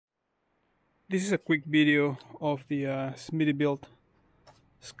This is a quick video of the Smittybilt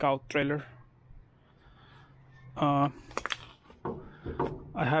Scout trailer. I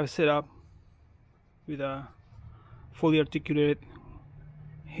have set up with a fully articulated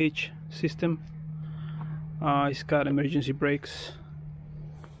hitch system. It's got emergency brakes,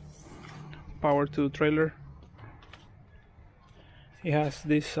 power to the trailer. It has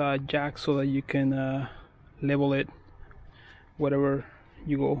this jack so that you can level it wherever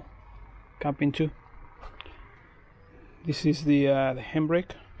you go camping to. This is the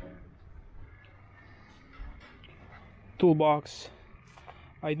handbrake, toolbox.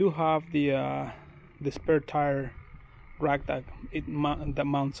 I do have the spare tire rack that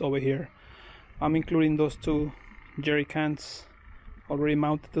mounts over here. I'm including those two jerry cans already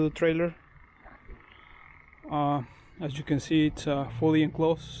mounted to the trailer. As you can see, it's fully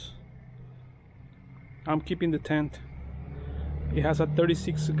enclosed. I'm keeping the tent. It has a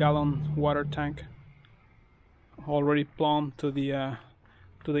 36-gallon water tank already plumbed to the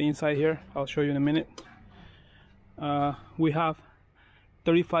inside here. I'll show you in a minute. We have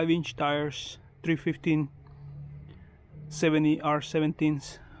 35-inch tires, 315 70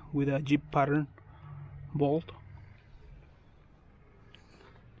 R17s with a Jeep pattern bolt.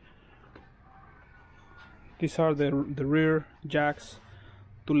 These are the rear jacks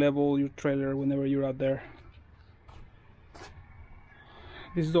to level your trailer whenever you're out there.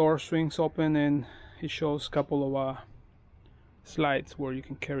 This door swings open and it shows a couple of slides where you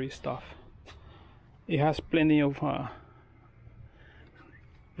can carry stuff. It has plenty of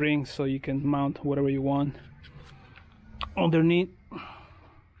rings so you can mount whatever you want. Underneath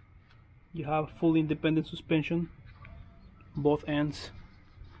you have full independent suspension, both ends.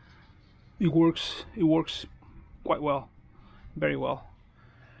 It works quite well, very well.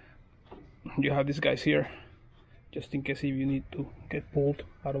 You have these guys here just in case if you need to get pulled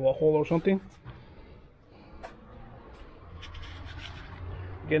out of a hole or something.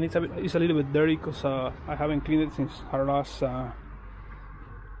 Again, it's a little bit dirty because I haven't cleaned it since our last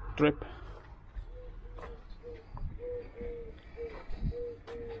trip.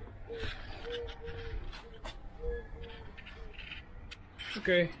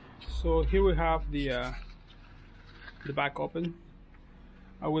 Okay, so here we have the back open.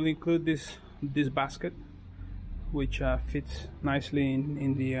 I will include this basket, which fits nicely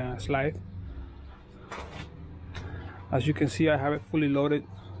in the slide. As you can see, I have it fully loaded,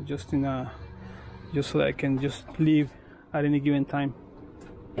 just so that I can just leave at any given time.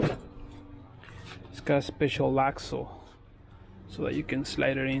 It's got a special lock so that you can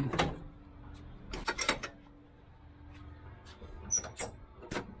slide it in.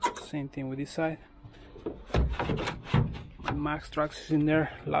 Same thing with this side. My Max Trax is in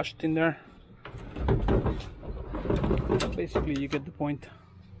there, latched in there. Basically, you get the point.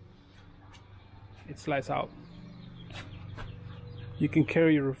 It slides out. You can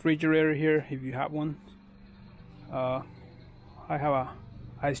carry your refrigerator here if you have one. I have a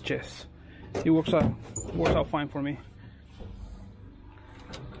ice chest. It works out fine for me.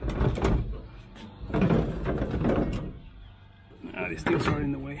 These things are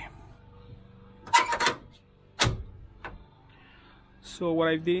in the way. So what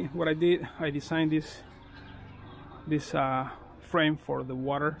I did, I designed this frame for the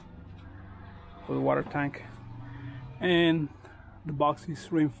water tank, and the box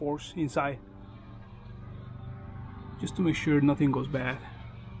is reinforced inside just to make sure nothing goes bad.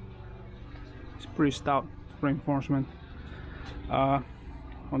 It's pretty stout reinforcement. On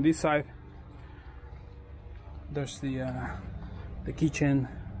this side there's the kitchen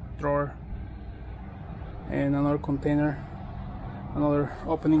drawer and another container, another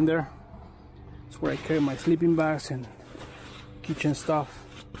opening there. It's where I carry my sleeping bags and kitchen stuff.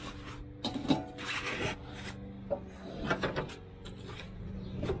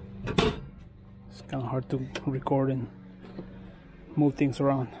 It's kind of hard to record and move things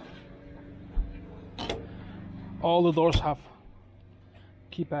around. All the doors have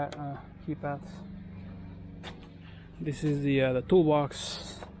keypads. This is the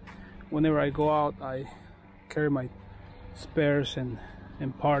toolbox. Whenever I go out, I carry my spares and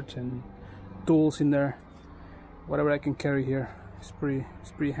parts and tools in there. Whatever I can carry here. It's pretty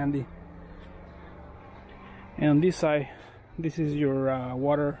handy. And on this side, this is your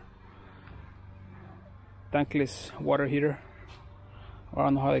water tankless water heater, or I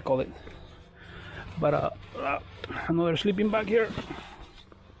don't know how they call it. But another sleeping bag here.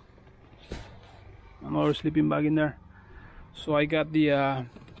 Another sleeping bag in there. So I got the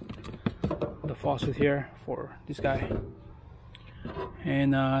faucet here for this guy,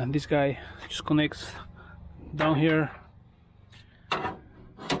 and this guy just connects down here.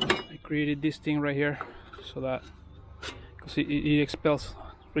 I created this thing right here so that because it expels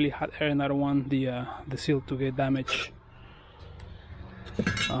really hot air, and I don't want the seal to get damaged.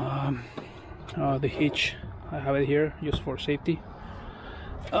 The hitch, I have it here just for safety.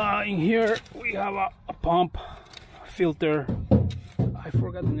 In here we have a pump, filter. I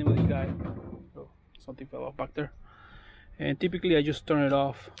forgot the name of the guy. Oh, something fell off back there. And typically I just turn it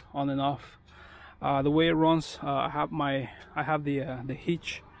off, on and off. The way it runs, I have the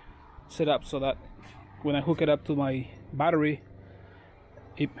hitch set up so that when I hook it up to my battery,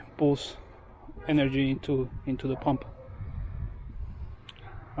 it pulls energy into the pump.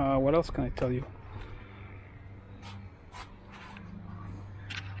 What else can I tell you?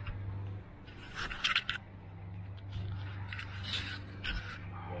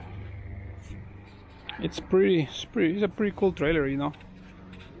 It's a pretty cool trailer, you know.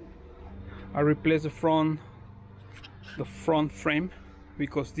 I replaced the front frame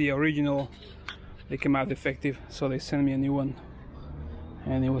because the original, they came out defective, so they sent me a new one,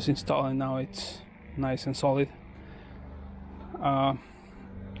 and it was installed, and now it's nice and solid.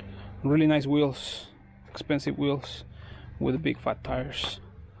 Really nice wheels, expensive wheels with big fat tires.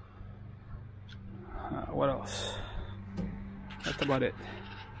 What else? That's about it.